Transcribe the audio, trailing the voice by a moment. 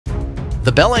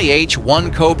The Bell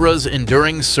AH-1 Cobra's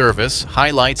enduring service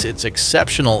highlights its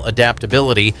exceptional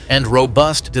adaptability and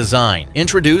robust design.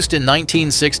 Introduced in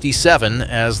 1967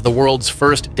 as the world's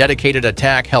first dedicated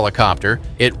attack helicopter,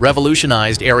 it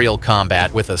revolutionized aerial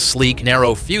combat with a sleek,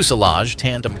 narrow fuselage,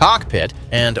 tandem cockpit,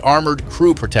 and armored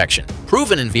crew protection.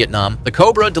 Proven in Vietnam, the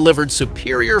Cobra delivered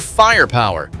superior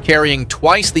firepower, carrying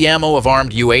twice the ammo of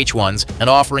armed UH-1s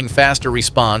and offering faster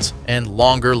response and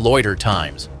longer loiter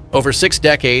times. Over 6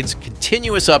 decades,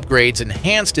 continuous upgrades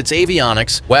enhanced its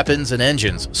avionics, weapons, and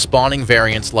engines, spawning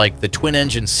variants like the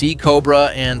twin-engine Sea Cobra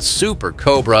and Super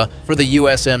Cobra for the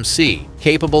USMC,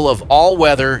 capable of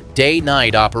all-weather,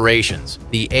 day-night operations.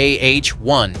 The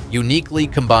AH-1 uniquely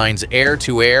combines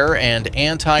air-to-air and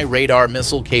anti-radar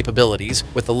missile capabilities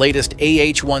with the latest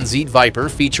AH-1Z Viper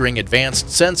featuring advanced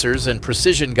sensors and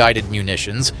precision-guided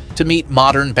munitions to meet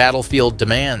modern battlefield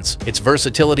demands. Its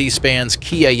versatility spans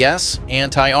KIAS,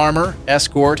 anti-armor,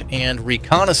 escort, and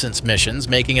reconnaissance missions,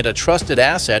 making it a trusted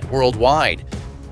asset worldwide.